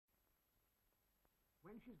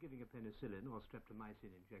When she's giving a penicillin or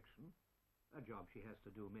streptomycin injection, a job she has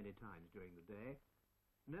to do many times during the day,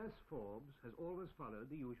 Nurse Forbes has always followed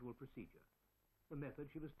the usual procedure, the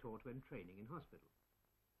method she was taught when training in hospital.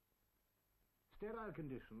 Sterile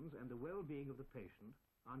conditions and the well-being of the patient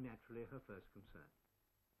are naturally her first concern.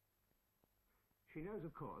 She knows,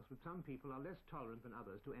 of course, that some people are less tolerant than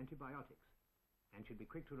others to antibiotics, and should be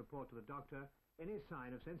quick to report to the doctor any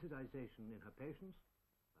sign of sensitization in her patients,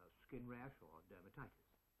 a skin rash or dermatitis.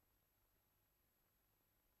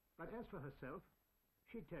 But as for herself,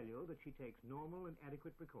 she'd tell you that she takes normal and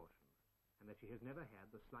adequate precautions, and that she has never had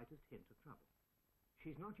the slightest hint of trouble.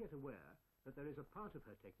 She's not yet aware that there is a part of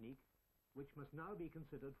her technique which must now be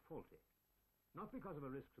considered faulty, not because of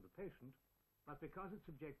a risk to the patient, but because it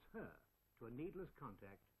subjects her to a needless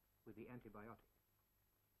contact with the antibiotic.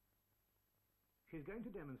 She's going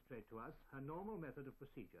to demonstrate to us her normal method of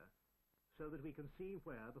procedure so that we can see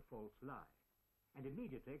where the faults lie. And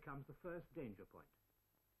immediately comes the first danger point.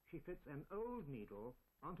 She fits an old needle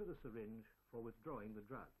onto the syringe for withdrawing the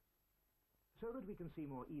drug. So that we can see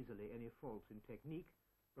more easily any faults in technique,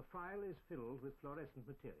 the phial is filled with fluorescent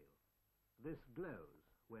material. This glows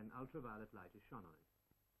when ultraviolet light is shone on it.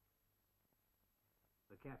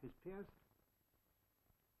 The cap is pierced,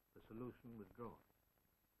 the solution withdrawn.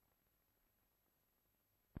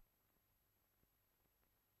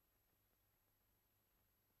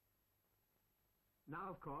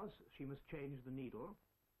 Now, of course, she must change the needle,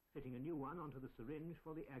 fitting a new one onto the syringe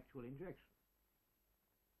for the actual injection.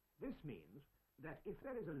 This means that if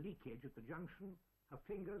there is a leakage at the junction, her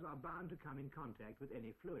fingers are bound to come in contact with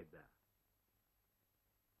any fluid there.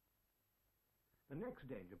 The next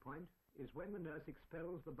danger point is when the nurse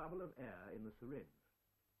expels the bubble of air in the syringe.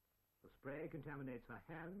 The spray contaminates her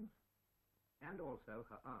hands and also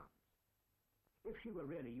her arms. If she were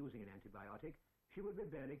really using an antibiotic, she would be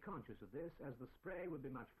barely conscious of this, as the spray would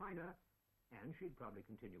be much finer, and she'd probably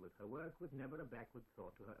continue with her work with never a backward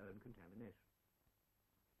thought to her own contamination.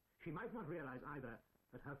 She might not realize either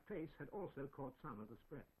that her face had also caught some of the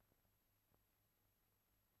spray.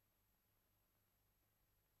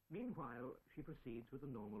 Meanwhile, she proceeds with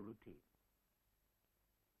the normal routine.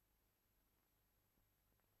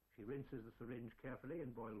 She rinses the syringe carefully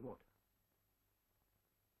in boiled water.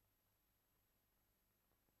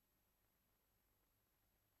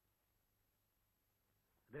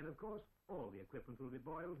 Then, of course, all the equipment will be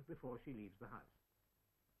boiled before she leaves the house.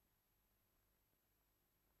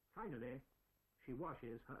 Finally, she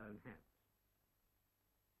washes her own hands.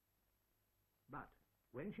 But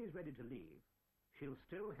when she's ready to leave, she'll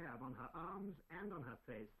still have on her arms and on her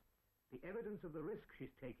face the evidence of the risk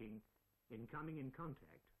she's taking in coming in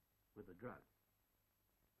contact with the drug.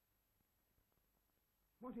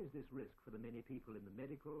 What is this risk for the many people in the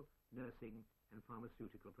medical, nursing, and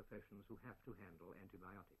pharmaceutical professions who have to handle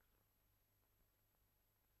antibiotics?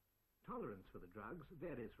 Tolerance for the drugs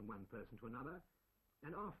varies from one person to another,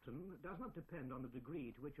 and often does not depend on the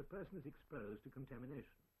degree to which a person is exposed to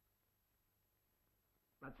contamination.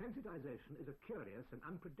 But sensitization is a curious and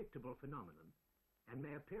unpredictable phenomenon, and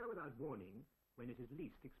may appear without warning when it is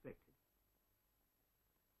least expected.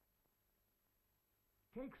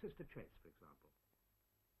 Take Sister Chase, for example.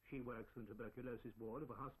 She works in the tuberculosis ward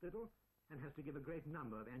of a hospital and has to give a great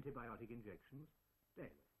number of antibiotic injections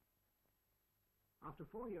daily. After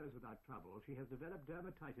 4 years without trouble, she has developed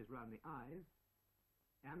dermatitis around the eyes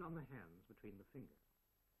and on the hands between the fingers.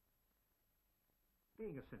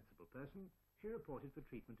 Being a sensible person, she reported for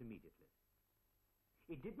treatment immediately.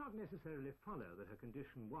 It did not necessarily follow that her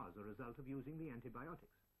condition was a result of using the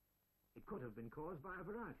antibiotics. It could have been caused by a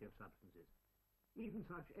variety of substances, even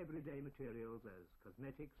such everyday materials as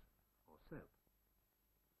cosmetics or soap.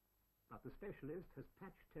 But the specialist has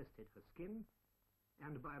patch-tested her skin,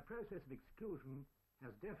 and by a process of exclusion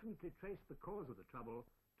has definitely traced the cause of the trouble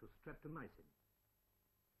to streptomycin.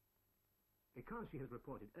 Because she has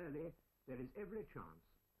reported early, there is every chance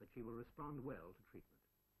that she will respond well to treatment.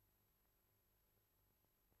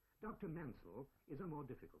 Dr. Mansell is a more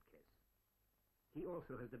difficult case. He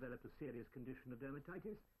also has developed a serious condition of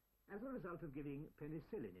dermatitis as a result of giving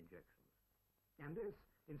penicillin injections, and this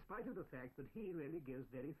in spite of the fact that he really gives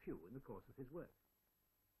very few in the course of his work.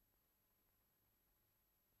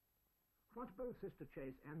 What both Sister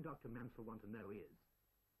Chase and Dr. Mansell want to know is,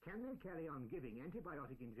 can they carry on giving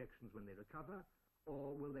antibiotic injections when they recover,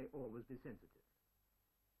 or will they always be sensitive?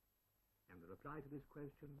 And the reply to this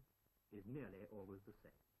question is nearly always the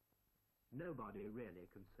same. Nobody really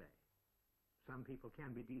can say. Some people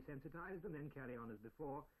can be desensitized and then carry on as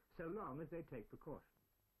before, so long as they take precautions.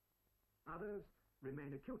 Others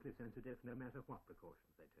remain acutely sensitive no matter what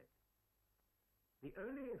precautions they take. The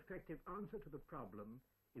only effective answer to the problem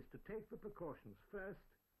is to take the precautions first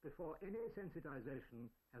before any sensitization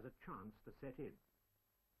has a chance to set in.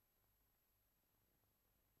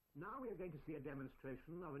 Now we are going to see a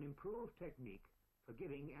demonstration of an improved technique for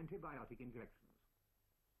giving antibiotic injections.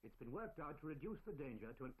 It's been worked out to reduce the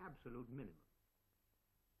danger to an absolute minimum.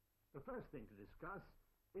 The first thing to discuss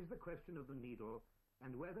is the question of the needle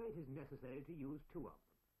and whether it is necessary to use two of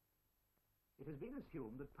them. It has been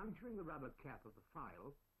assumed that puncturing the rubber cap of the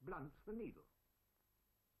file blunts the needle.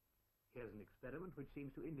 Here's an experiment which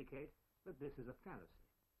seems to indicate that this is a fallacy.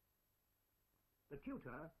 The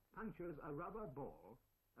tutor punctures a rubber ball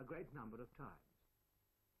a great number of times.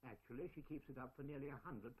 Actually, she keeps it up for nearly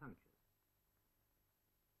 100 punctures.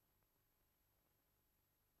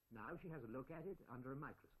 Now she has a look at it under a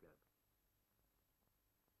microscope.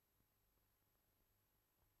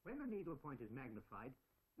 When the needle point is magnified,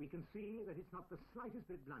 we can see that it's not the slightest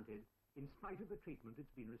bit blunted in spite of the treatment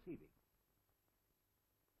it's been receiving.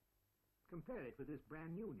 Compare it with this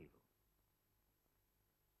brand new needle.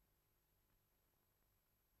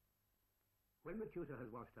 When the tutor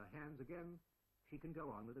has washed her hands again, she can go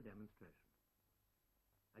on with the demonstration.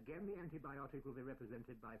 Again, the antibiotic will be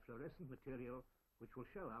represented by fluorescent material which will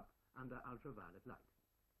show up under ultraviolet light.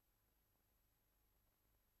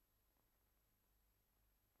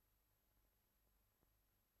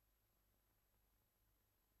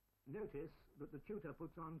 Notice that the tutor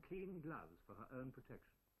puts on clean gloves for her own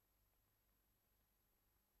protection.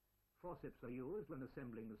 Forceps are used when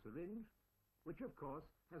assembling the syringe, which of course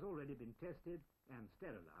has already been tested and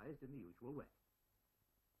sterilized in the usual way.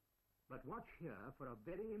 But watch here for a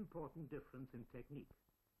very important difference in technique.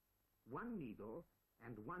 One needle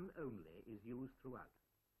and one only is used throughout.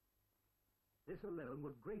 This alone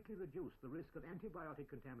would greatly reduce the risk of antibiotic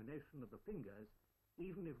contamination of the fingers,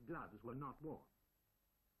 even if gloves were not worn.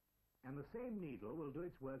 And the same needle will do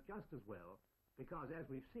its work just as well, because as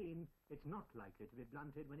we've seen, it's not likely to be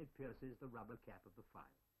blunted when it pierces the rubber cap of the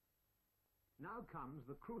file. Now comes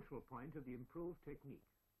the crucial point of the improved technique.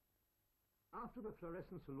 After the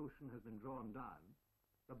fluorescent solution has been drawn down,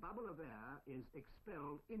 the bubble of air is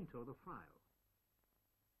expelled into the file.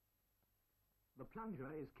 The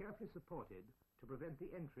plunger is carefully supported to prevent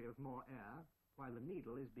the entry of more air while the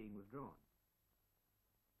needle is being withdrawn.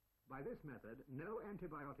 By this method, no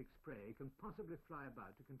antibiotic spray can possibly fly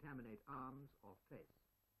about to contaminate arms or face.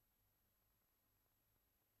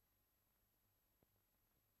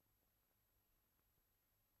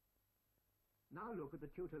 Now look at the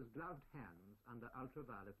tutor's gloved hands under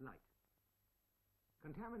ultraviolet light.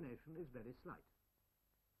 Contamination is very slight.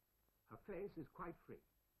 Her face is quite free.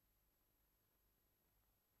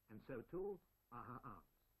 And so too are her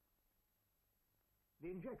arms. The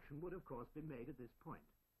injection would of course be made at this point,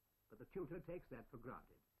 but the tutor takes that for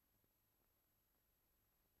granted.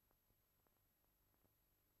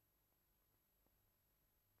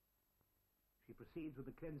 She proceeds with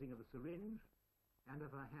the cleansing of the syringe and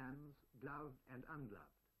of her hands, gloved and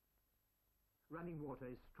ungloved. Running water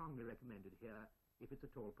is strongly recommended here if it's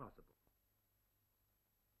at all possible.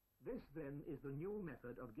 This then is the new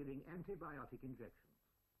method of giving antibiotic injections.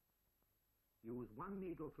 Use one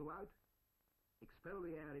needle throughout, expel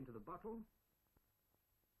the air into the bottle,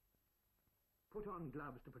 put on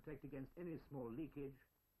gloves to protect against any small leakage,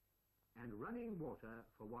 and running water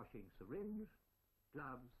for washing syringe,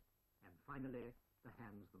 gloves, and finally the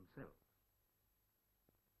hands themselves.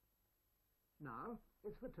 Now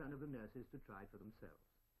it's the turn of the nurses to try for themselves.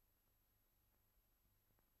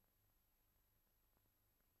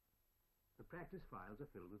 The practice files are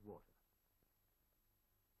filled with water.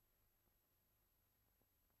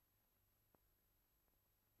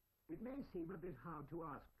 It may seem a bit hard to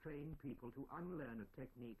ask trained people to unlearn a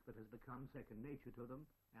technique that has become second nature to them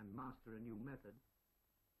and master a new method.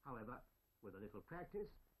 However, with a little practice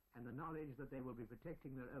and the knowledge that they will be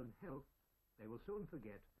protecting their own health, they will soon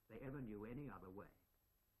forget they ever knew any other way.